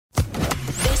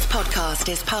podcast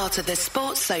is part of the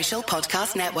Sports Social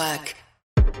Podcast Network.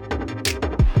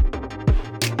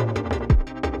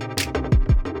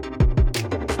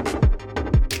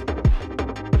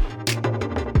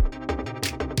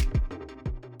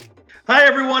 Hi,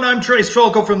 everyone. I'm Trace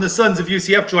Trolko from the Sons of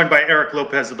UCF, joined by Eric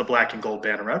Lopez of the Black and Gold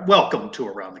Banneret. Welcome to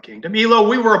Around the Kingdom. Elo,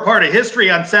 we were a part of history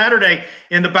on Saturday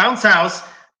in the Bounce House,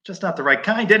 just not the right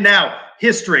kind. And now,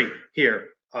 history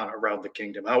here on Around the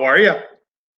Kingdom. How are you?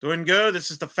 Doing good.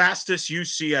 This is the fastest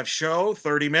UCF show,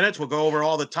 30 minutes. We'll go over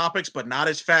all the topics, but not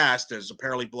as fast as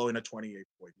apparently blowing a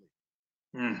 28-point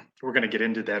lead. We're going to get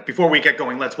into that. Before we get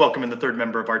going, let's welcome in the third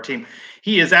member of our team.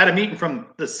 He is Adam Eaton from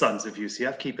the Sons of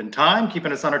UCF,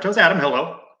 keeping us on our toes. Adam,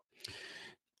 hello.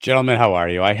 Gentlemen, how are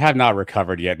you? I have not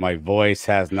recovered yet. My voice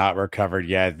has not recovered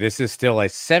yet. This is still a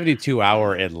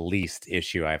 72-hour at least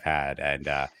issue I've had, and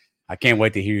I can't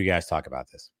wait to hear you guys talk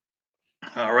about this.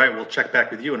 All right, we'll check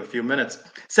back with you in a few minutes.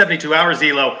 72 hours,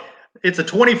 Elo. It's a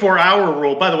 24-hour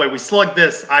rule. By the way, I slugged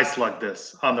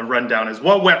this on the rundown is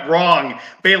what went wrong.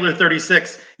 Baylor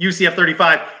 36, UCF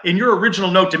 35. In your original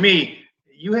note to me,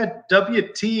 you had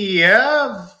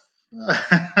WTF? Yeah,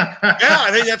 I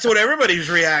think that's what everybody's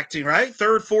reacting, right?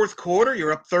 Third, fourth quarter,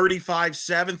 you're up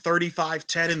 35-7,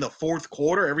 35-10 in the fourth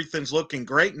quarter. Everything's looking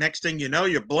great. Next thing you know,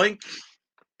 you blink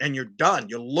and you're done.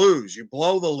 You lose. You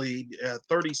blow the lead,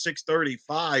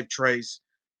 36-35, Trace.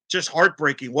 Just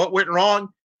heartbreaking. What went wrong?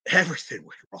 Everything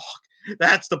went wrong.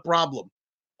 That's the problem.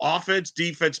 Offense,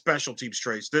 defense, special teams,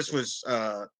 Trace. This was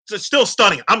still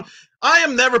stunning. I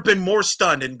have never been more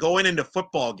stunned in going into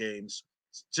football games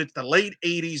since the late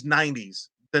 80s, 90s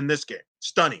than this game.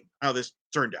 Stunning how this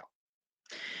turned out.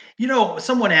 You know,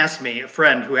 someone asked me, a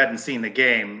friend who hadn't seen the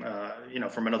game,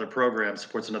 from another program,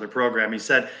 supports another program. He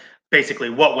said, basically,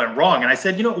 what went wrong? And I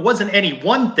said, it wasn't any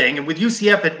one thing. And with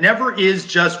UCF, it never is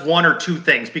just one or two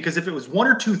things, because if it was one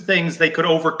or two things, they could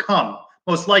overcome,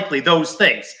 most likely, those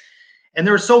things. And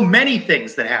there are so many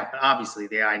things that happen. Obviously,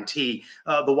 the INT,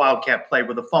 the Wildcat play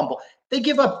with a fumble. They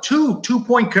give up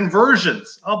two-point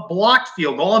conversions, a blocked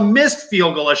field goal, a missed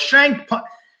field goal, a shanked punt.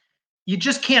 You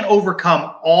just can't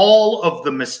overcome all of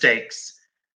the mistakes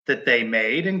that they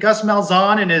made. And Gus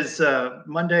Malzahn in his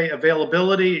Monday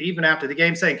availability, even after the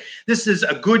game, saying this is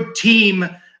a good team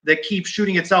that keeps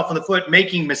shooting itself in the foot,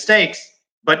 making mistakes.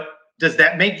 But does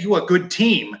that make you a good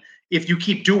team if you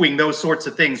keep doing those sorts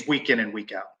of things week in and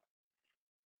week out?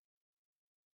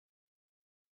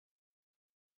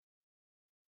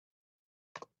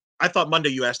 I thought Monday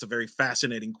you asked a very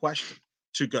fascinating question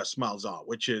to Gus Malzahn,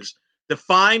 which is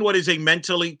define what is a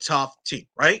mentally tough team,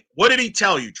 right? What did he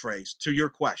tell you, Trace, to your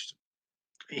question?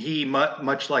 He,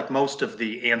 much like most of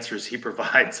the answers he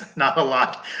provides, not a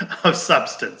lot of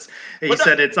substance. He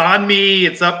said, it's on me,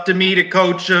 it's up to me to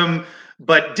coach them,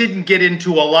 but didn't get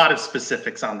into a lot of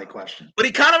specifics on the question. But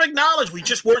he kind of acknowledged we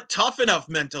just weren't tough enough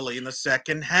mentally in the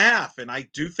second half. And I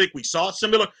do think we saw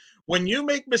similar. When you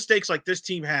make mistakes like this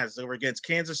team has over against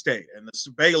Kansas State and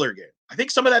the Baylor game, I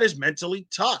think some of that is mentally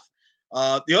tough.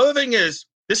 The other thing is,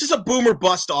 this is a boomer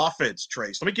bust offense,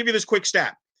 Trace. Let me give you this quick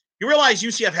stat. You realize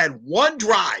UCF had one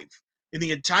drive in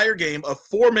the entire game of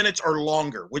 4 minutes or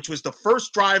longer, which was the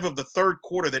first drive of the third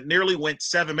quarter that nearly went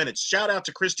 7 minutes. Shout out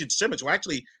to Christian Simmons, who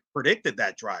actually predicted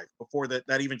that drive before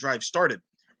that even drive started.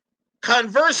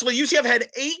 Conversely, UCF had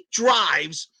 8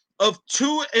 drives of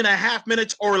 2.5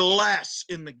 minute or less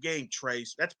in the game,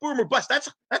 Trace. That's boomer bust. That's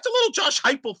a little Josh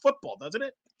Heupel football, doesn't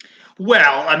it?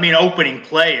 Well, opening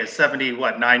play is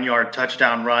 9-yard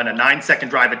touchdown run, a 9-second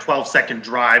drive, a 12-second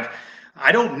drive.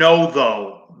 I don't know,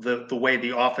 though, the way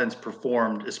the offense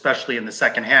performed, especially in the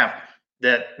second half,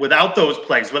 that without those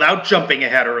plays, without jumping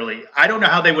ahead early, I don't know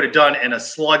how they would have done in a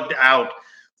slugged-out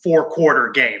 4-quarter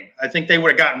game. I think they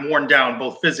would have gotten worn down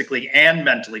both physically and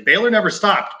mentally. Baylor never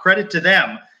stopped. Credit to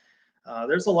them.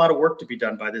 There's a lot of work to be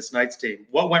done by this Knights team.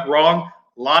 What went wrong?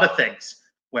 A lot of things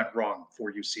went wrong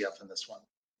for UCF in this one.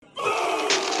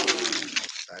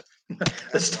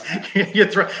 That's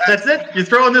it? You're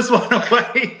throwing this one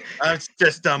away? It's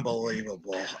just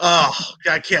unbelievable. Oh,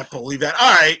 I can't believe that.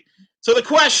 All right. So the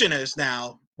question is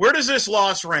now, where does this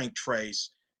loss rank,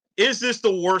 Trace? Is this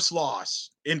the worst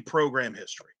loss in program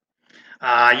history?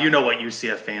 You know what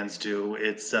UCF fans do.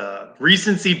 It's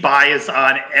recency bias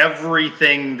on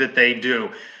everything that they do.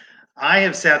 I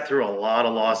have sat through a lot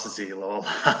of losses, Elo,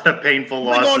 a lot of painful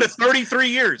losses. We're going to 33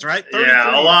 years, right?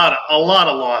 Yeah, a lot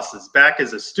of losses. Back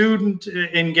as a student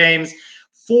in games.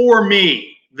 For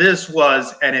me, this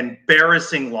was an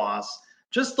embarrassing loss.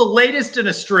 Just the latest in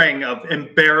a string of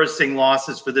embarrassing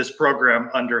losses for this program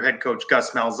under head coach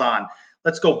Gus Malzahn.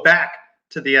 Let's go back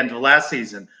to the end of last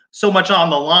season. So much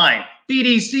on the line. Beat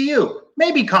ECU,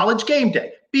 maybe College game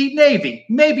day. beat Navy,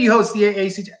 maybe host the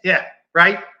ACC. Yeah,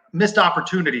 right? Missed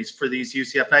opportunities for these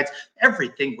UCF Knights.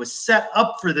 Everything was set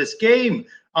up for this game,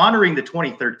 honoring the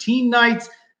 2013 Knights,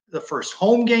 the first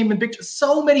home game in Big 12.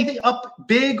 So many things up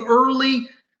big early,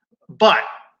 but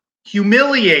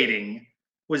humiliating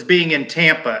was being in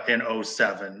Tampa in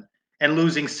 07 and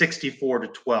losing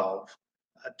 64-12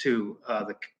 to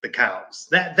the Cows.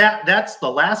 That's the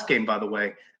last game, by the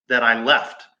way, that I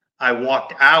left. I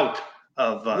walked out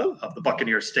of the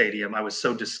Buccaneers Stadium. I was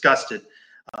so disgusted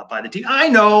by the team. I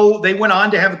know they went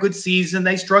on to have a good season.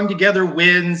 They strung together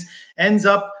wins, ends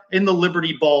up in the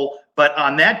Liberty Bowl. But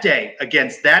on that day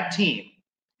against that team,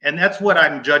 and that's what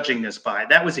I'm judging this by,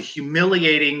 that was a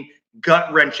humiliating,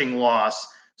 gut-wrenching loss.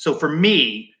 So for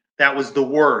me, that was the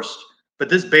worst. But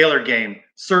this Baylor game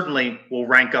certainly will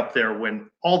rank up there when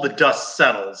all the dust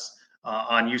settles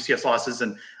on UCF's losses.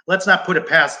 And let's not put it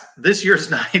past this year's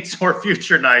Knights or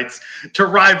future Knights to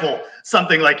rival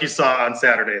something like you saw on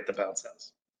Saturday at the Bounce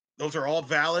House. Those are all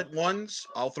valid ones.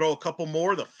 I'll throw a couple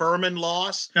more. The Furman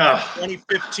loss,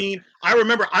 2015. I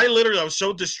remember I was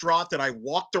so distraught that I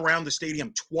walked around the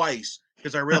stadium twice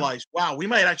because I realized, wow, we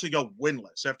might actually go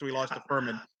winless after we lost to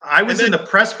Furman. I was in the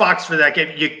press box for that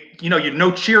game. You know,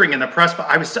 no cheering in the press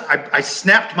box. I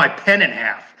snapped my pen in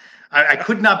half. I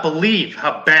could not believe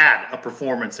how bad a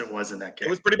performance it was in that game. It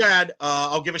was pretty bad.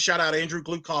 I'll give a shout out. Andrew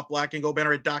Glukoff,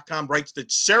 blackandgoldbanner.com, writes that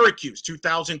Syracuse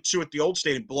 2002 at the old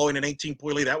stadium, blowing an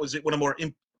 18-point lead. That was one of the more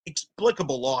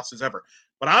inexplicable losses ever.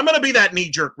 But I'm going to be that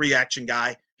knee-jerk reaction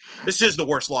guy. This is the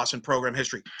worst loss in program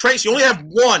history. Trace, you only have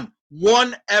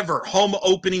one ever home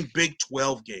opening Big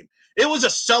 12 game. It was a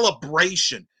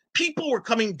celebration. People were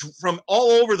coming from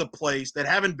all over the place that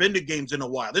haven't been to games in a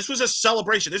while. This was a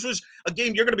celebration. This was a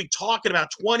game you're going to be talking about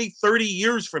 20, 30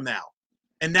 years from now.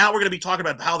 And now we're going to be talking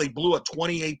about how they blew a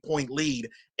 28-point lead.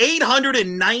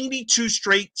 892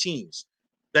 straight teams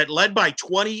that led by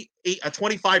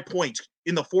 25 points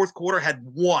in the fourth quarter had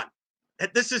won.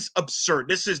 This is absurd.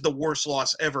 This is the worst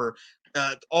loss ever,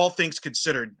 all things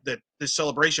considered, that this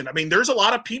celebration. I mean, there's a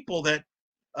lot of people that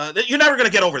you're never going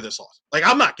to get over this loss. Like,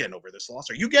 I'm not getting over this loss.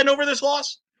 Are you getting over this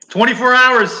loss? 24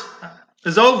 hours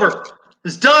is over.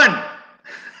 It's done.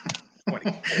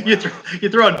 You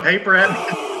throwing paper at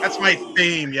me? That's my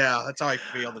theme. Yeah, that's how I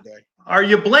feel today. Are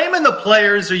you blaming the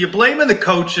players? Are you blaming the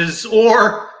coaches?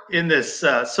 Or in this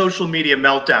social media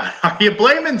meltdown, are you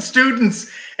blaming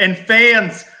students and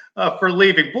fans for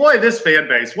leaving? Boy, this fan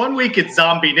base. 1 week it's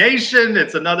Zombie Nation.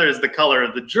 It's another is the color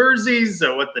of the jerseys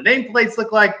or what the nameplates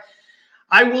look like.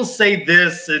 I will say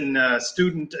this in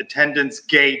student attendance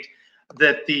gate,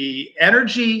 that the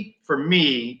energy for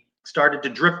me started to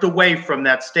drift away from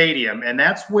that stadium. And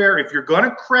that's where, if you're going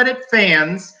to credit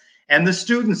fans and the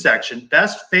student section,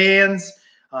 best fans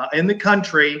in the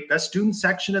country, best student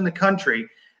section in the country,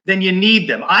 then you need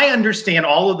them. I understand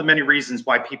all of the many reasons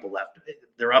why people left.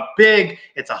 They're up big.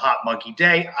 It's a hot, muggy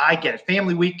day. I get it.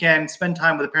 Family weekend, spend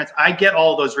time with the parents. I get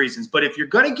all those reasons. But if you're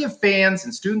going to give fans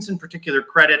and students in particular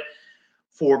credit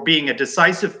for being a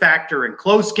decisive factor in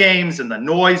close games and the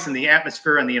noise and the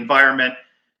atmosphere and the environment,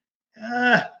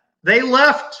 they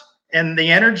left and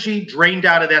the energy drained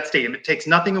out of that stadium. It takes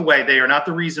nothing away. They are not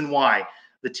the reason why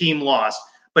the team lost,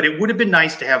 but it would have been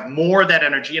nice to have more of that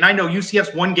energy. And I know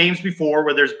UCF's won games before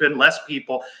where there's been less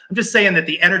people. I'm just saying that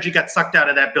the energy got sucked out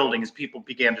of that building as people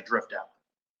began to drift out.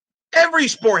 Every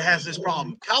sport has this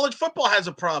problem. College football has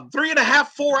a problem. 3.5,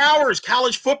 4 hours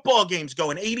college football games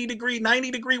going, 80-degree,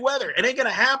 90-degree weather. It ain't going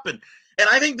to happen. And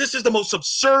I think this is the most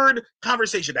absurd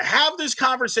conversation. To have this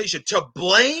conversation, to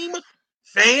blame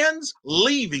fans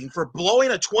leaving for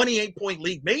blowing a 28-point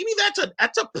lead, maybe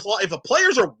if the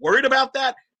players are worried about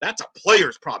that, that's a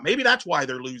player's problem. Maybe that's why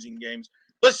they're losing games.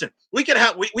 Listen, we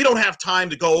don't have time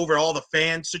to go over all the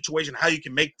fan situation, how you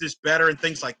can make this better and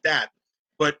things like that.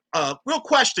 But real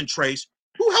question, Trace,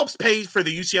 who helps pay for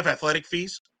the UCF athletic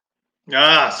fees?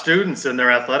 Students and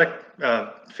their athletic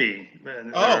fee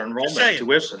and their enrollment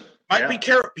tuition.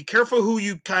 Be careful who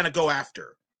you kind of go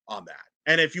after on that.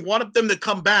 And if you wanted them to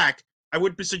come back, I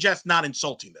would suggest not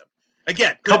insulting them.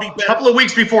 Again, a couple of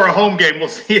weeks before a home game, we'll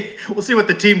see what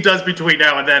the team does between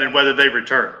now and then and whether they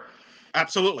return.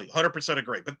 Absolutely, 100%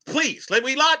 agree. But please, let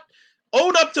me not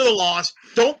own up to the loss.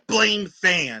 Don't blame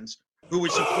fans who were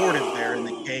supportive there in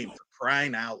the game, for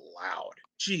crying out loud.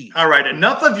 Gee. All right,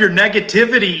 enough of your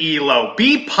negativity, Elo.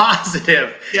 Be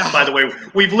positive. Yeah. By the way,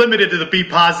 we've limited the be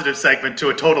positive segment to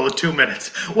a total of 2 minutes.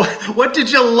 What did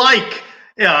you like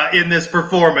in this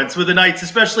performance with the Knights,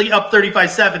 especially up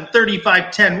 35-7,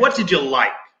 35-10? What did you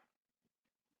like?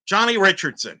 Johnny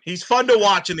Richardson. He's fun to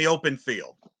watch in the open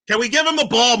field. Can we give him the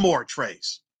ball more,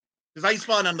 Trace? Because he's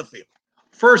fun on the field.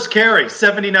 First carry,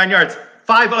 79 yards.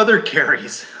 5 other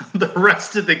carries the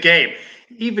rest of the game.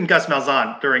 Even Gus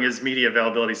Malzahn, during his media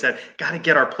availability, said, got to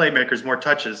get our playmakers more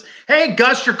touches. Hey,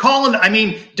 Gus,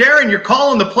 Darren, you're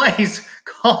calling the plays.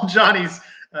 Call Johnny's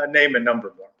name and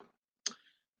number more.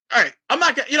 All right, I'm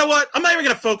not even going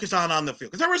to focus on the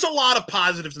field because there was a lot of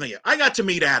positives in the game. I got to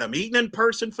meet Adam Eaton in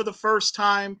person for the first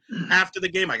time after the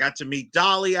game. I got to meet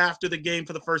Dolly after the game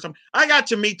for the first time. I got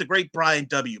to meet the great Brian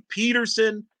W.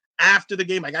 Peterson after the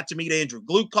game. I got to meet Andrew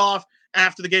Glukoff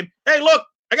after the game. Hey, look,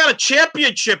 I got a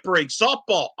championship ring,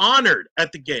 softball, honored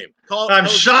at the game. I'm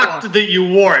shocked that you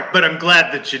wore it, but I'm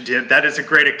glad that you did. That is a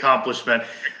great accomplishment.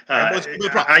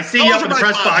 I see you up in the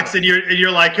press box, and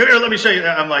you're like, here, let me show you.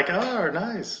 I'm like, oh,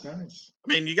 nice. I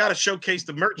mean, you got to showcase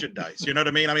the merchandise. You know what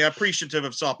I mean? I'm appreciative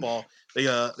of softball.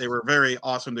 They were very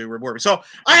awesome. They rewarded me. So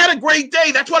I had a great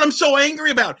day. That's what I'm so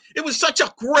angry about. It was such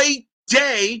a great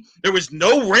day. There was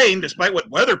no rain, despite what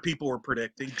weather people were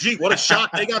predicting. Gee, what a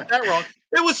shock they got that wrong.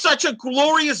 It was such a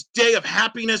glorious day of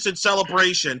happiness and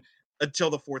celebration until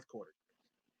the fourth quarter.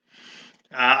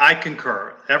 I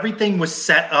concur. Everything was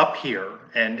set up here.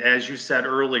 And as you said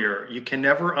earlier, you can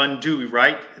never undo,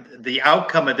 right? The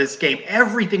outcome of this game,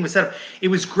 everything was set up. It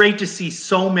was great to see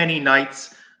so many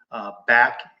Knights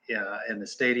back in the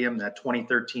stadium. That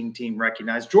 2013 team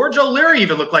recognized. George O'Leary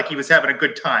even looked like he was having a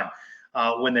good time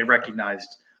when they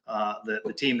recognized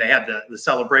the team. They had the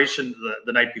celebration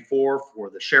the night before for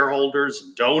the shareholders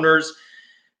and donors.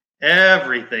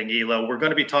 Everything, Elo. We're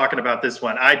going to be talking about this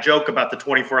one. I joke about the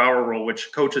 24-hour rule,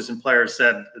 which coaches and players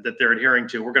said that they're adhering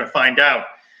to. We're going to find out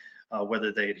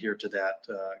whether they adhere to that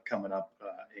coming up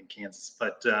in Kansas.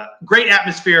 But great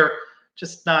atmosphere,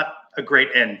 just not a great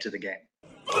end to the game.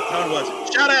 No, it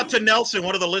wasn't. Shout out to Nelson,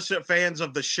 one of the listener fans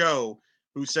of the show,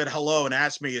 who said hello and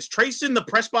asked me, is Trace in the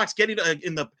press box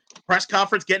in the press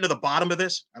conference getting to the bottom of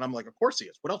this? And I'm like, of course he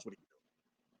is. What else would he do?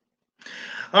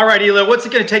 All right, Elo, what's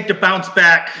it going to take to bounce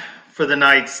back for the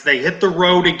Knights? They hit the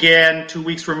road again, 2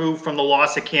 weeks removed from the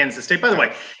loss at Kansas State. By the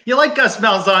way, you like Gus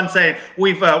Malzahn saying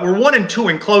we're 1-2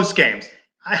 in close games.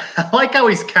 I like how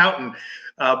he's counting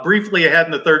briefly ahead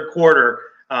in the third quarter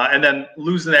and then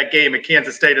losing that game at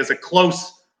Kansas State as a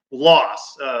close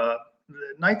loss. The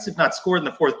Knights have not scored in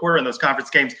the fourth quarter in those conference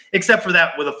games, except for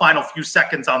that with the final few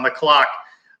seconds on the clock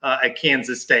at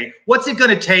Kansas State. What's it going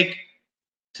to take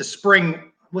to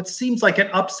spring what seems like an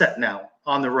upset now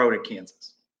on the road at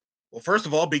Kansas? Well, first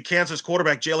of all, be Kansas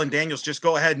quarterback Jalen Daniels just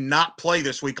go ahead and not play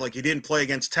this week like he didn't play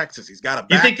against Texas. He's got a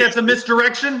back. You think that's a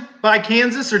misdirection by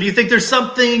Kansas, or do you think there's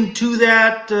something to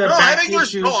that? I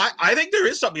think there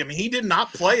is something. I mean, he did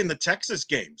not play in the Texas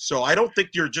game, so I don't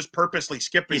think you're just purposely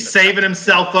skipping. He's saving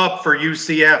himself up for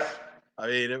UCF. I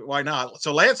mean, why not?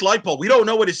 So Lance Leipold, we don't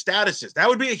know what his status is. That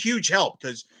would be a huge help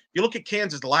because you look at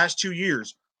Kansas the last 2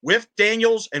 years. With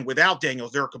Daniels and without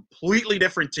Daniels, they're a completely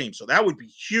different team. So that would be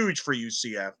huge for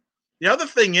UCF. The other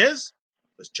thing is,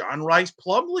 does John Rice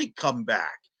Plumlee come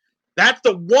back? That's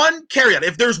the one carryout.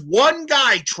 If there's one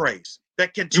guy, Trace,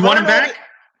 that can you want him back?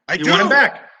 I do. Want him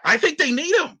back? I think they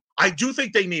need him. I do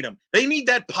think they need him. They need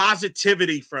that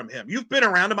positivity from him. You've been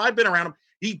around him. I've been around him.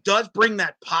 He does bring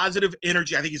that positive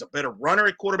energy. I think he's a better runner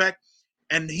at quarterback.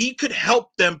 And he could help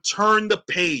them turn the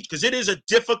page because it is a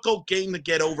difficult game to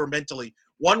get over mentally.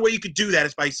 One way you could do that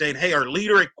is by saying, hey, our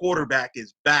leader at quarterback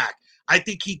is back. I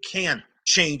think he can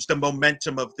change the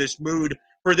momentum of this mood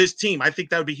for this team. I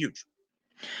think that would be huge.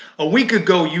 A week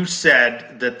ago, you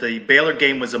said that the Baylor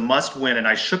game was a must-win, and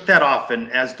I shook that off.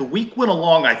 And as the week went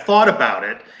along, I thought about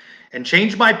it and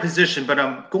changed my position. But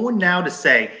I'm going now to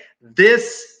say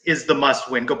this is the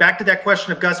must-win. Go back to that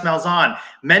question of Gus Malzahn.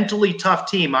 Mentally tough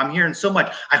team. I'm hearing so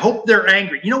much. I hope they're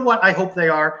angry. You know what I hope they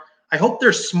are? I hope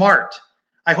they're smart.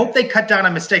 I hope they cut down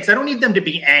on mistakes. I don't need them to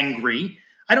be angry.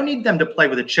 I don't need them to play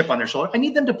with a chip on their shoulder. I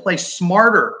need them to play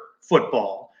smarter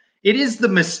football. It is the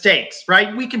mistakes,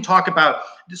 right? We can talk about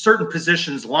certain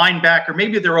positions, linebacker,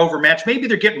 maybe they're overmatched, maybe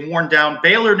they're getting worn down.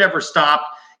 Baylor never stopped.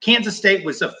 Kansas State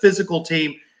was a physical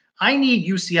team. I need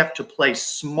UCF to play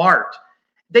smart.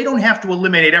 They don't have to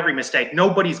eliminate every mistake.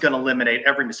 Nobody's going to eliminate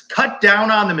every mistake. Cut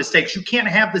down on the mistakes. You can't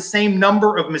have the same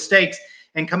number of mistakes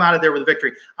and come out of there with a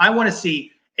victory. I want to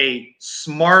see a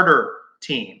smarter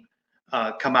team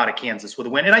come out of Kansas with a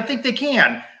win. And I think they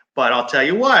can, but I'll tell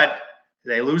you what,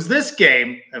 they lose this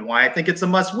game and why I think it's a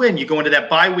must win. You go into that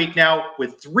bye week now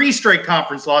with 3 straight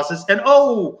conference losses and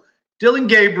Dylan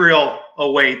Gabriel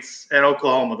awaits at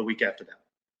Oklahoma the week after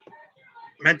that.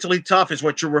 Mentally tough is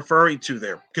what you're referring to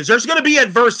there because there's going to be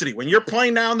adversity. When you're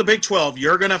playing now in the Big 12,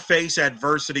 you're going to face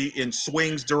adversity in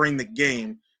swings during the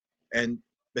game and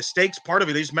mistakes. Part of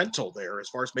it is mental there as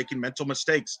far as making mental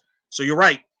mistakes. So you're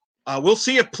right. We'll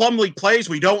see if Plumlee plays.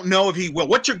 We don't know if he will.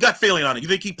 What's your gut feeling on it? You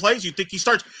think he plays? You think he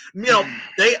starts?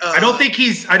 I don't think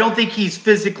he's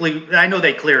physically. I know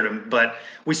they cleared him, but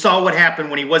we saw what happened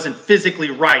when he wasn't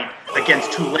physically right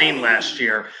against Tulane last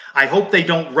year. I hope they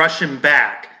don't rush him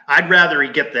back. I'd rather he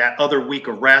get that other week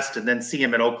of rest and then see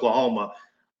him at Oklahoma.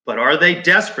 But are they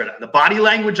desperate? The body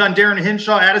language on Darren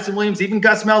Hinshaw, Addison Williams, even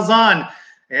Gus Malzahn,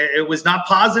 it was not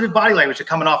positive body language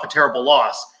coming off a terrible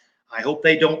loss. I hope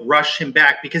they don't rush him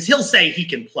back because he'll say he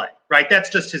can play, right? That's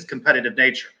just his competitive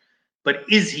nature. But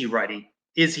is he ready?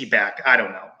 Is he back? I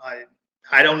don't know.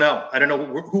 I don't know. I don't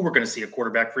know who we're going to see a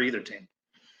quarterback for either team.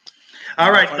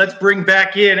 All right, let's bring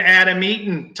back in Adam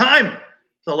Eaton. Time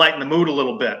to lighten the mood a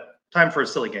little bit. Time for a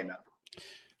silly game now.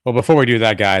 Well, before we do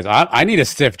that, guys, I need a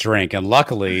stiff drink, and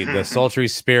luckily the Sultry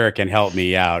Spirit can help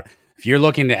me out. If you're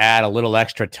looking to add a little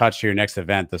extra touch to your next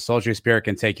event, the Sultry Spirit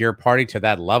can take your party to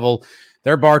that level.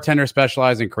 Their bartenders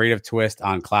specialize in creative twist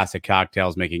on classic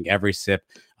cocktails, making every sip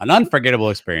an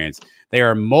unforgettable experience. They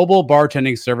are a mobile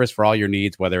bartending service for all your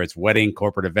needs, whether it's wedding,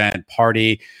 corporate event,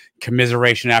 party,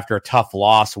 commiseration after a tough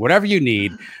loss, whatever you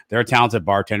need. Their talented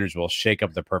bartenders will shake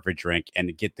up the perfect drink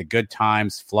and get the good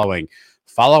times flowing.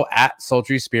 Follow at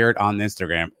Sultry Spirit on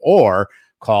Instagram or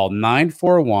call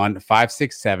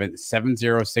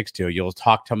 941-567-7062. You'll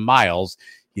talk to Miles.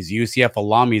 He's UCF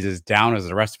alum. He's as down as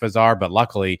the rest of us are, but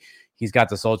luckily he's got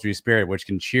the Sultry Spirit, which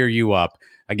can cheer you up.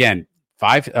 Again,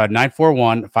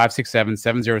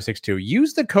 941-567-7062.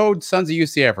 Use the code Sons of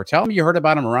UCF or tell them you heard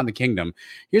about them around the kingdom.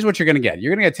 Here's what you're going to get.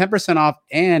 You're going to get 10% off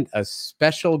and a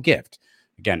special gift.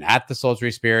 Again, at the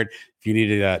Sultry Spirit, if you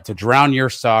needed to drown your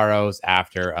sorrows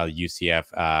after a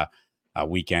UCF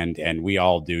weekend, and we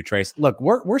all do. Trace, look,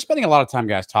 we're spending a lot of time,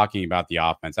 guys, talking about the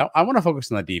offense. I want to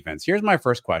focus on the defense. Here's my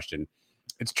first question.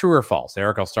 It's true or false.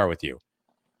 Eric, I'll start with you.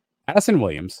 Addison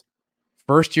Williams,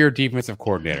 first-year defensive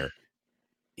coordinator.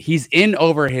 He's in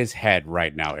over his head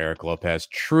right now, Eric Lopez.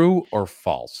 True or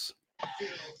false?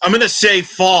 I'm going to say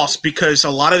false because a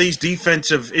lot of these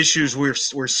defensive issues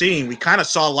we're seeing, we kind of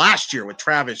saw last year with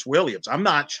Travis Williams. I'm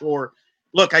not sure.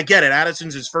 Look, I get it.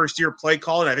 Addison's his first-year play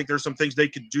calling. I think there's some things they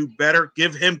could do better.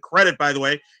 Give him credit, by the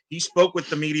way. He spoke with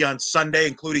the media on Sunday,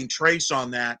 including Trace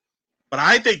on that. But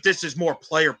I think this is more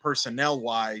player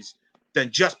personnel-wise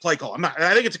than just play call.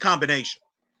 I think it's a combination.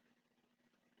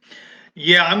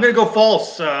 Yeah, I'm going to go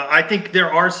false. I think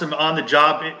there are some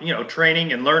on-the-job,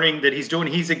 training and learning that he's doing.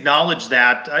 He's acknowledged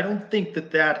that. I don't think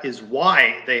that is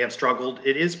why they have struggled.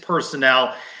 It is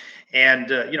personnel.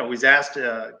 And, he's asked,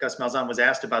 Gus Malzahn was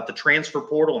asked about the transfer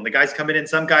portal and the guys coming in.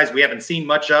 Some guys we haven't seen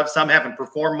much of. Some haven't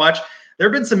performed much. There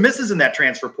have been some misses in that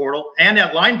transfer portal and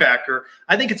at linebacker.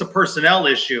 I think it's a personnel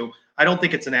issue. I don't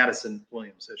think it's an Addison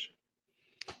Williams issue.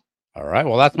 All right.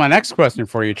 Well, that's my next question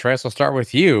for you, Trace. I'll start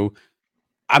with you.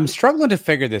 I'm struggling to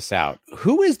figure this out.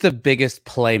 Who is the biggest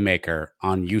playmaker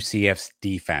on UCF's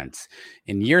defense?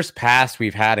 In years past,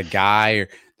 we've had a guy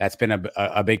that's been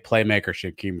a big playmaker,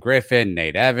 Shaquem Griffin,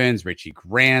 Nate Evans, Richie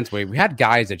Grant. We had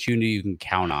guys that you knew you can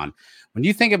count on. When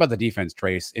you think about the defense,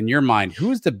 Trace, in your mind,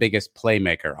 who is the biggest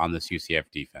playmaker on this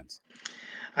UCF defense?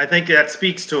 I think that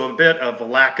speaks to a bit of a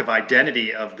lack of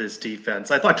identity of this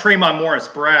defense. I thought Tremont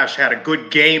Morris-Brash had a good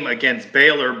game against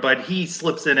Baylor, but he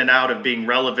slips in and out of being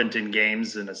relevant in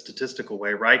games in a statistical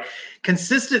way, right?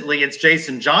 Consistently, it's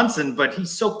Jason Johnson, but he's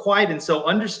so quiet and so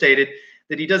understated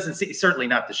that he doesn't see, certainly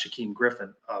not the Shaquem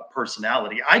Griffin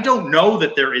personality. I don't know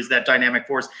that there is that dynamic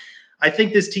force. I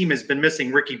think this team has been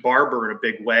missing Ricky Barber in a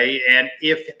big way, and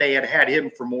if they had had him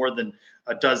for more than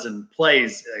a dozen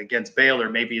plays against Baylor,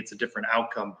 maybe it's a different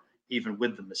outcome, even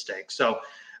with the mistake. So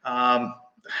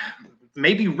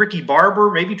maybe Ricky Barber,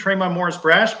 maybe Tremont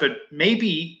Morris-Brash, but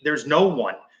maybe there's no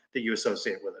one that you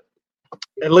associate with it.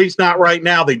 At least not right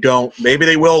now. They don't. Maybe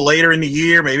they will later in the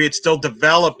year. Maybe it's still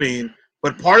developing.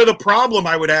 But part of the problem,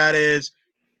 I would add, is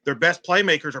their best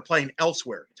playmakers are playing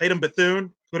elsewhere. Tatum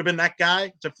Bethune could have been that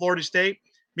guy to Florida State.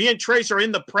 Me and Trace are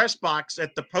in the press box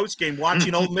at the postgame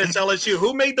watching Ole Miss LSU.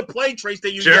 Who made the play, Trace,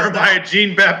 that you Jeremiah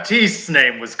Jean-Baptiste's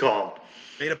name was called.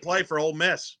 Made a play for Ole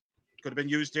Miss. Could have been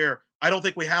used here. I don't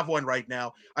think we have one right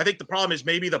now. I think the problem is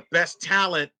maybe the best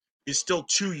talent is still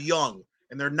too young,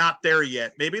 and they're not there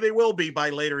yet. Maybe they will be by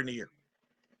later in the year.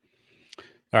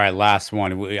 All right, last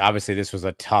one. Obviously, this was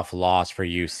a tough loss for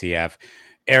UCF.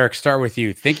 Eric, start with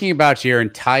you. Thinking about your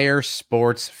entire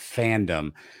sports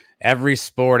fandom, every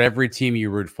sport, every team you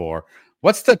root for,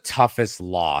 what's the toughest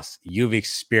loss you've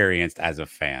experienced as a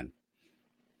fan?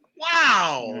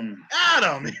 Wow,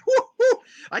 Adam.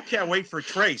 I can't wait for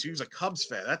Trace. He's a Cubs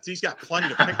fan. He's got plenty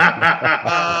to pick from.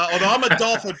 Although I'm a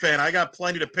Dolphin fan, I got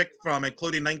plenty to pick from,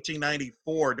 including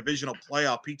 1994 divisional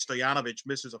playoff. Pete Stoyanovich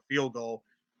misses a field goal.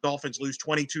 Dolphins lose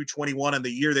 22-21 in the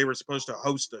year they were supposed to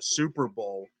host the Super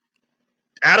Bowl.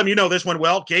 Adam, you know this one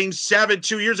well. Game 7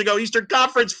 2 years ago, Eastern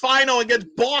Conference Final against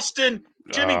Boston.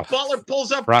 Jimmy Butler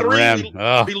pulls up front 3. rim.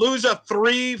 We lose a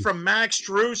 3 from Max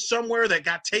Drew somewhere that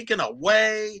got taken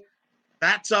away.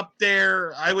 That's up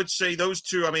there. I would say those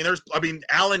two.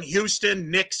 Allen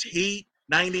Houston, Knicks Heat,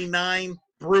 99.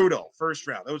 Brutal. First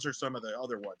round. Those are some of the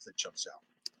other ones that jumps out.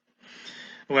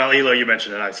 Well, Elo, you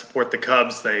mentioned it. I support the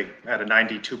Cubs. They had a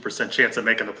 92% chance of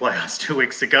making the playoffs 2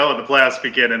 weeks ago, and the playoffs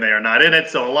begin, and they are not in it.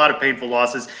 So a lot of painful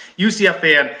losses. UCF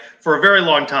fan for a very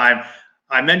long time.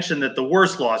 I mentioned that the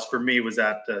worst loss for me was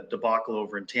that debacle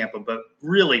over in Tampa, but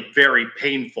really very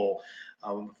painful.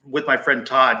 With my friend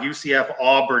Todd, UCF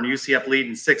Auburn, UCF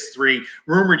leading 6-3.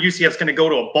 Rumored UCF's going to go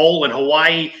to a bowl in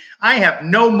Hawaii. I have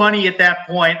no money at that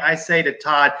point. I say to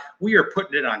Todd, we are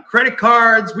putting it on credit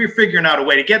cards. We're figuring out a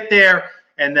way to get there.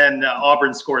 And then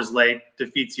Auburn scores late,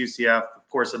 defeats UCF. Of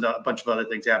course, a bunch of other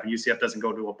things happen. UCF doesn't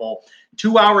go to a bowl.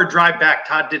 2-hour drive back.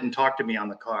 Todd didn't talk to me in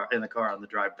the car on the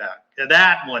drive back.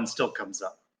 That one still comes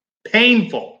up.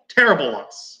 Painful, terrible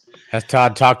loss. Has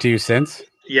Todd talked to you since?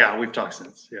 Yeah, we've talked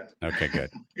since. Yeah. Okay, good.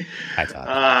 Hi,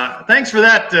 Todd. Thanks for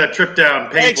that trip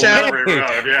down painful memory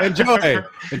road. Yeah. Enjoy the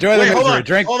misery.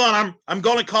 Drink. Hold on. I'm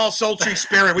going to call Sultry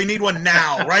Spirit. We need one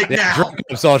now, right now. Drink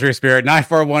up, Sultry Spirit.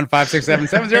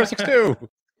 941-567-7062.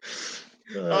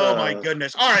 Oh my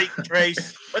goodness. All right,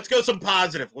 Trace. Let's go some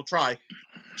positive. We'll try.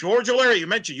 George O'Leary, you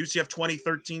mentioned UCF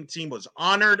 2013 team was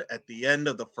honored at the end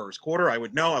of the first quarter. I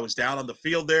would know. I was down on the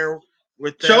field there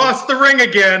with them. Show us the ring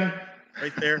again.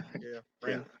 Right there. Yeah.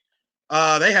 Ring.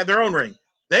 They had their own ring.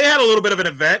 They had a little bit of an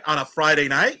event on a Friday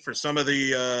night for some of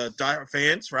the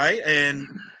fans, right? And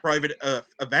private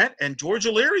event. And George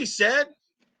O'Leary said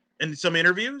in some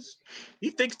interviews, he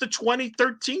thinks the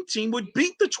 2013 team would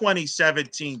beat the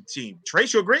 2017 team.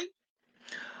 Trace, you agree?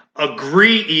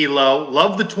 Agree, Elo.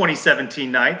 Love the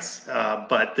 2017 Knights,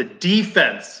 but the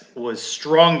defense was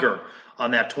stronger on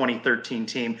that 2013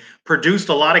 team. Produced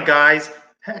a lot of guys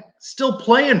still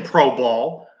playing pro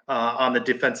ball on the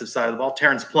defensive side of the ball.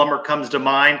 Terrence Plummer comes to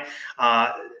mind.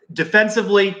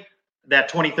 Defensively, that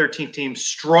 2013 team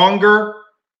stronger,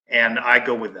 and I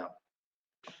go with them.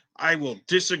 I will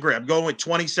disagree. I'm going with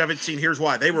 2017. Here's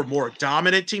why. They were more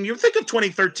dominant team. You think of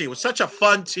 2013. It was such a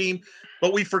fun team,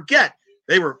 but we forget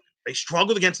they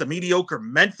struggled against the mediocre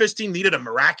Memphis team, needed a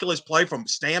miraculous play from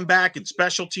stand back and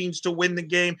special teams to win the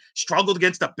game, struggled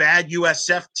against a bad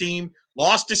USF team,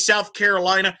 lost to South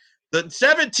Carolina. The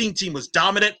 17 team was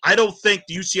dominant. I don't think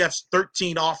the UCF's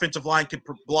 13 offensive line could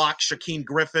block Shaquem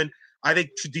Griffin. I think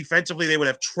defensively they would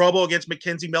have trouble against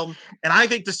Mackenzie Melton. And I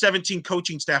think the 17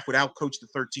 coaching staff would outcoach the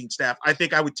 13 staff. I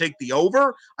think I would take the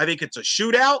over. I think it's a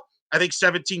shootout. I think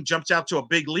 17 jumps out to a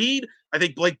big lead. I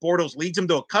think Blake Bortles leads them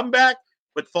to a comeback,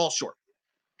 but falls short.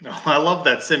 Oh, I love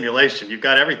that simulation. You've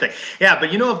got everything. Yeah,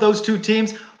 but of those two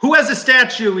teams, who has a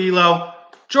statue, Elo?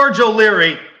 George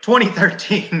O'Leary,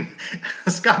 2013.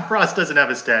 Scott Frost doesn't have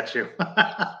a statue.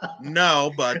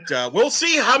 No, but we'll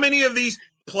see how many of these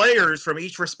players from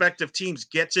each respective teams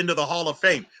gets into the Hall of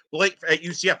Fame. Blake at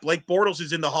UCF, Blake Bortles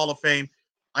is in the Hall of Fame.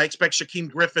 I expect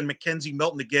Shaquem Griffin, Mackenzie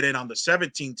Melton to get in on the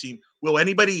 17 team. Will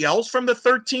anybody else from the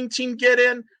 13 team get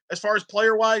in as far as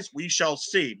player-wise? We shall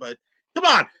see. But come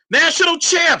on, national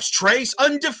champs, Trace,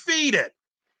 undefeated.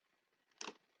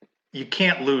 You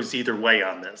can't lose either way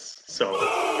on this. So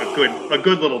a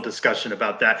good little discussion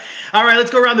about that. All right, let's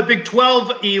go around the Big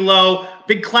 12, Elo.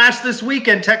 Big clash this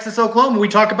weekend, Texas, Oklahoma. We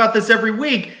talk about this every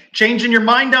week. Changing your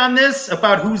mind on this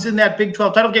about who's in that Big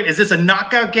 12 title game? Is this a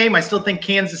knockout game? I still think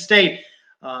Kansas State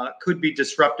could be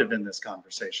disruptive in this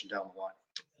conversation down the line.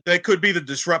 They could be the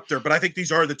disruptor, but I think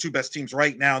these are the two best teams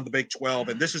right now in the Big 12,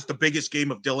 and this is the biggest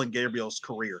game of Dylan Gabriel's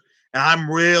career. And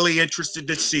I'm really interested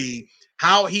to see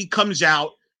how he comes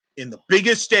out in the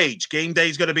biggest stage. Game day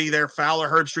is going to be there. Fowler,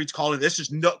 Herbstreit's calling.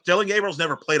 Dylan Gabriel's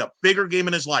never played a bigger game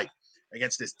in his life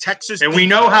against this Texas. And we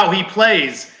know how he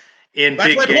plays in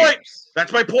big games.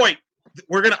 That's my point.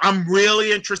 I'm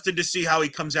really interested to see how he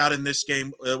comes out in this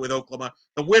game with Oklahoma.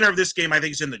 The winner of this game, I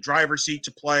think, is in the driver's seat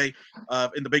to play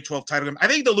in the Big 12 title game. I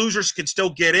think the losers can still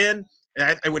get in.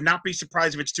 I would not be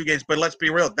surprised if it's two games, but let's be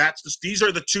real. These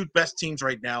are the two best teams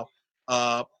right now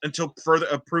until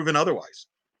further proven otherwise.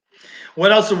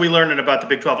 What else are we learning about the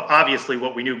Big 12? Obviously,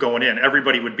 what we knew going in.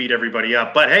 Everybody would beat everybody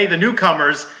up. But, hey, the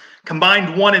newcomers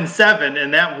combined 1-7,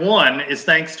 and that one is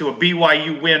thanks to a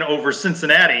BYU win over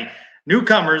Cincinnati.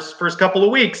 Newcomers, first couple of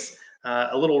weeks,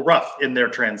 a little rough in their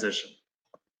transition.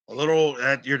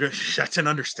 That's an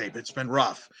understatement. It's been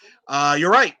rough.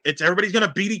 You're right. Everybody's going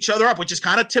to beat each other up, which is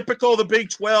kind of typical of the Big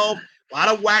 12. A lot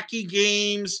of wacky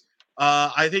games.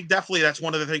 I think definitely that's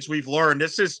one of the things we've learned.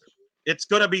 It's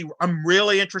going to be, I'm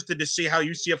really interested to see how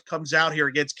UCF comes out here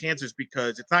against Kansas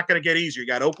because it's not going to get easier. You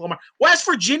got Oklahoma. West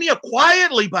Virginia,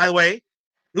 quietly, by the way,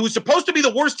 who was supposed to be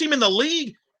the worst team in the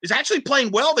league, is actually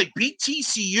playing well. They beat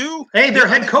TCU. Hey, their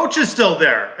head coach is still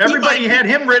there. Everybody had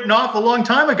him written off a long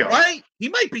time ago. Right? He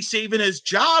might be saving his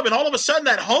job, and all of a sudden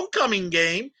that homecoming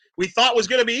game we thought was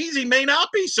going to be easy may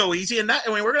not be so easy. And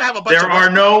we're going to have a bunch There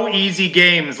are no easy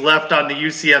games left on the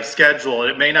UCF schedule.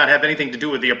 It may not have anything to do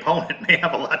with the opponent. It may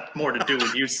have a lot more to do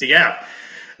with UCF.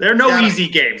 There are no easy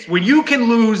games. When you can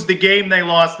lose the game they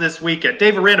lost this weekend,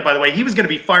 Dave Aranda, by the way, he was going to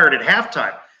be fired at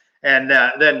halftime. And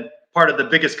then part of the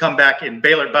biggest comeback in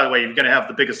Baylor, by the way, you're going to have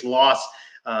the biggest loss,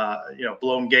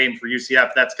 blown game for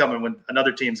UCF. That's coming when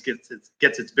another team gets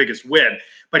its biggest win.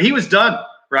 But he was done,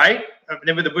 right?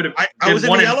 I was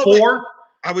in the elevator.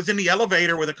 I was in the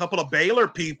elevator with a couple of Baylor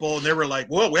people, and they were like,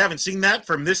 "Whoa, we haven't seen that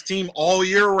from this team all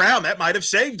year round. That might have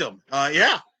saved them."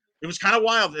 Yeah, it was kind of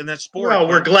wild in that sport. Well,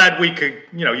 we're glad we could,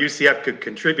 UCF could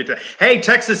contribute to. Hey,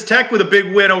 Texas Tech with a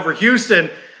big win over Houston.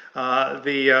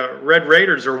 The Red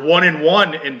Raiders are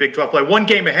 1-1 in Big 12 play, one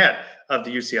game ahead of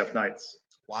the UCF Knights.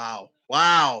 Wow.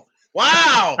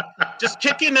 Just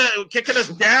kicking us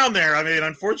down there. I mean,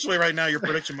 unfortunately, right now, your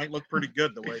prediction might look pretty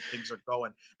good the way things are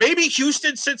going. Maybe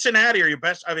Houston, Cincinnati are your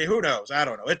best. I mean, who knows? I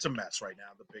don't know. It's a mess right now,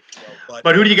 the Big 12.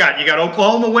 But who do you got? You got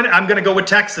Oklahoma winning? I'm going to go with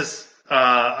Texas.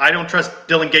 I don't trust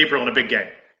Dylan Gabriel in a big game.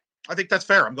 I think that's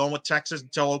fair. I'm going with Texas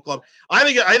until Oklahoma.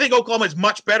 I think Oklahoma is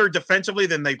much better defensively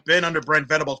than they've been under Brent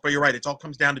Venables. But you're right. It all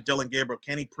comes down to Dylan Gabriel.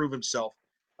 Can he prove himself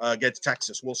against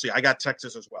Texas? We'll see. I got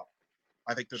Texas as well.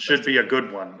 I think this should be a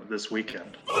good one this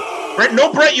weekend.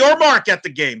 No Brett Yormark at the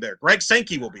game there. Greg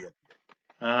Sankey will be in.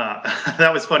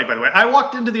 That was funny, by the way. I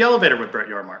walked into the elevator with Brett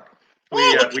Yormark.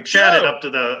 We chatted up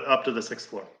to the sixth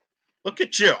floor. Look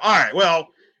at you. All right. Well,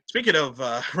 speaking of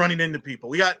running into people,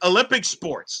 we got Olympic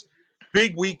sports.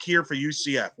 Big week here for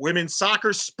UCF. Women's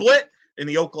soccer split in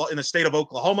the state of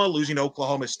Oklahoma, losing to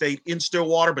Oklahoma State in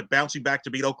Stillwater, but bouncing back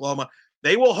to beat Oklahoma.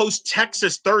 They will host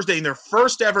Texas Thursday in their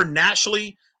first ever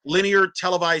nationally linear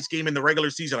televised game in the regular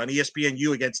season on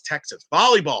ESPNU against Texas.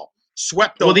 Volleyball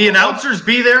swept. Will the announcers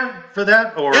be there for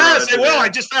that? Or yes, they will. I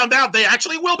just found out they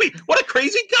actually will be. What a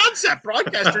crazy concept!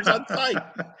 Broadcasters on site.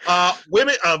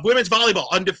 Women's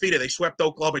volleyball undefeated. They swept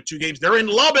Oklahoma 2 games. They're in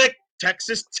Lubbock,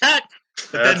 Texas Tech.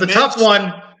 That's a tough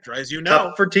one. As you know,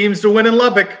 tough for teams to win in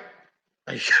Lubbock.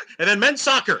 And then men's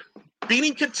soccer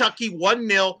beating Kentucky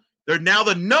 1-0. They're now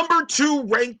the number 2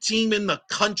 ranked team in the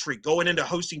country going into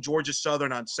hosting Georgia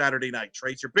Southern on Saturday night.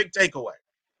 Trace, your big takeaway.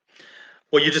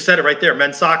 Well, you just said it right there.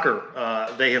 Men's soccer,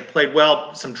 they have played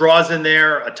well. Some draws in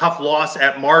there, a tough loss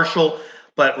at Marshall,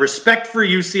 but respect for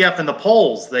UCF in the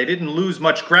polls. They didn't lose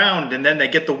much ground, and then they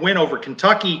get the win over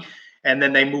Kentucky, and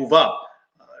then they move up.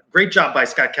 Great job by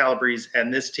Scott Calabrese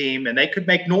and this team, and they could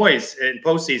make noise in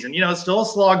postseason. Still a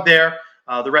slog there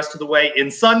the rest of the way in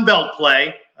Sun Belt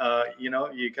play.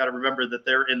 You got to remember that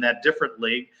they're in that different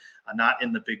league, not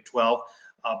in the Big 12,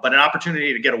 but an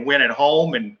opportunity to get a win at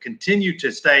home and continue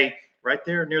to stay right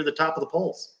there near the top of the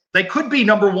polls. They could be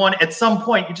number 1 at some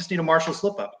point. You just need a Marshall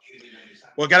slip-up.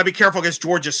 Well, got to be careful against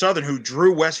Georgia Southern, who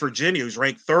drew West Virginia, who's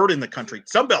ranked 3rd in the country.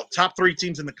 Sunbelt, top 3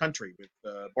 teams in the country with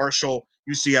Marshall,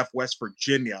 UCF, West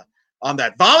Virginia on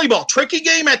that. Volleyball, tricky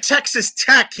game at Texas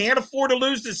Tech. Can't afford to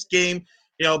lose this game,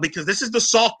 because this is the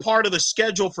soft part of the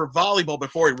schedule for volleyball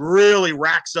before it really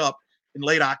racks up in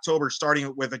late October,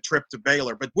 starting with a trip to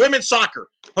Baylor. But women's soccer,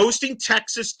 hosting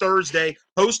Texas Thursday,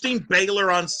 hosting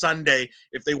Baylor on Sunday.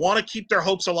 If they want to keep their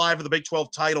hopes alive of the Big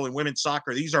 12 title in women's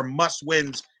soccer, these are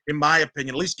must-wins, in my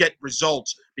opinion. At least get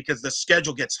results because the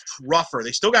schedule gets rougher.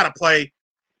 They still got to play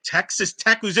Texas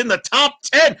Tech, who's in the top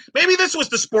 10. Maybe this was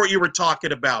the sport you were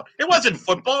talking about. It wasn't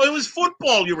football. It was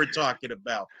football you were talking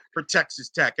about for Texas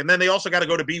Tech. And then they also got to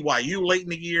go to BYU late in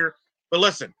the year. But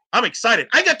listen, I'm excited.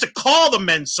 I got to call the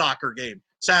men's soccer game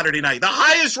Saturday night. The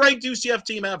highest ranked UCF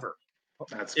team ever.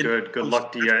 That's good. Good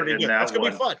luck to you in that That's going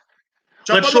to be fun.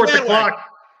 Let's short the clock.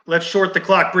 Let's short the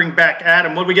clock. Bring back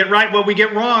Adam. What did we get right? What did we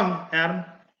get wrong, Adam?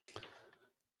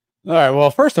 All right. Well,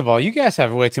 first of all, you guys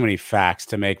have way too many facts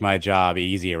to make my job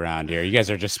easy around here. You guys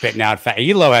are just spitting out facts.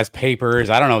 Elo has papers.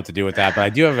 I don't know what to do with that, but I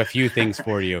do have a few things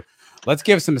for you. Let's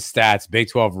give some stats. Big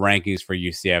 12 rankings for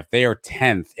UCF. They are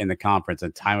 10th in the conference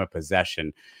in time of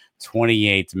possession,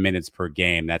 28 minutes per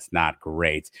game. That's not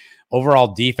great.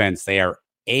 Overall defense, they are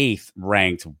 8th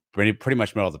ranked, pretty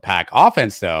much middle of the pack.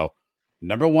 Offense, though,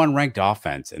 number 1 ranked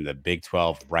offense in the Big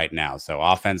 12 right now. So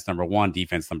offense number 1,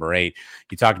 defense number 8.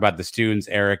 You talked about the students,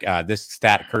 Eric. This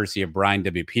stat courtesy of Brian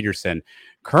W. Peterson.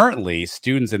 Currently,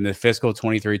 students in the fiscal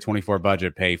 23-24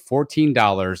 budget pay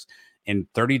 $14 and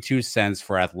 32 cents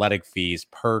for athletic fees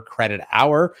per credit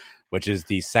hour, which is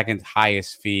the second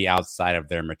highest fee outside of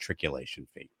their matriculation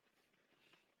fee.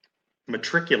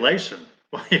 Matriculation?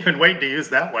 Well, you've been waiting to use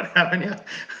that one, haven't you?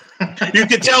 You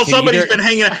can tell somebody's been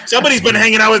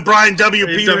hanging out with Brian W.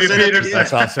 Peterson.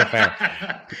 That's also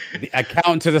fair. The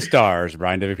accountant to the stars,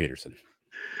 Brian W. Peterson.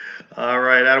 All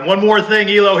right, Adam. One more thing,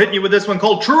 Elo, hitting you with this one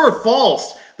called True or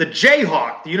False. The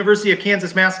Jayhawk, the University of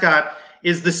Kansas mascot,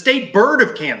 is the state bird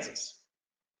of Kansas.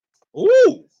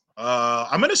 Ooh.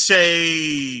 I'm going to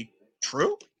say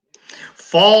true.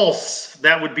 False.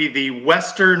 That would be the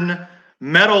Western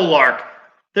meadowlark.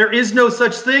 There is no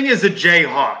such thing as a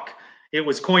Jayhawk. It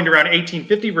was coined around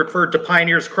 1850, referred to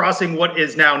pioneers crossing what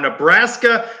is now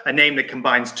Nebraska, a name that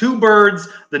combines two birds,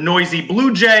 the noisy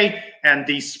blue jay and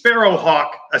the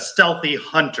sparrowhawk, a stealthy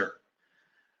hunter.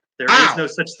 There is no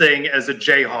such thing as a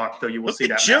Jayhawk, though you will see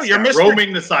that you're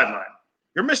roaming the sideline.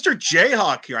 You're Mr.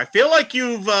 Jayhawk here. I feel like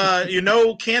you've,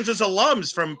 Kansas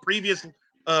alums from previous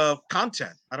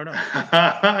content. I don't know.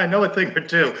 I know a thing or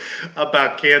two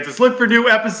about Kansas. Look for new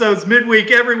episodes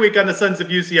midweek, every week on the Sons of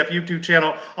UCF YouTube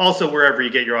channel. Also, wherever you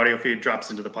get your audio feed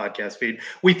drops into the podcast feed.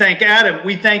 We thank Adam.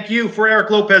 We thank you. For Eric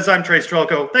Lopez, I'm Trey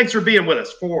Strelko. Thanks for being with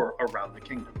us for Around the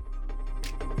Kingdom.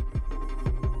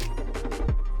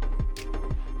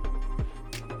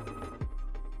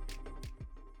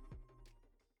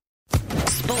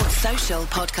 Sports Social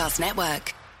Podcast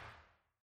Network.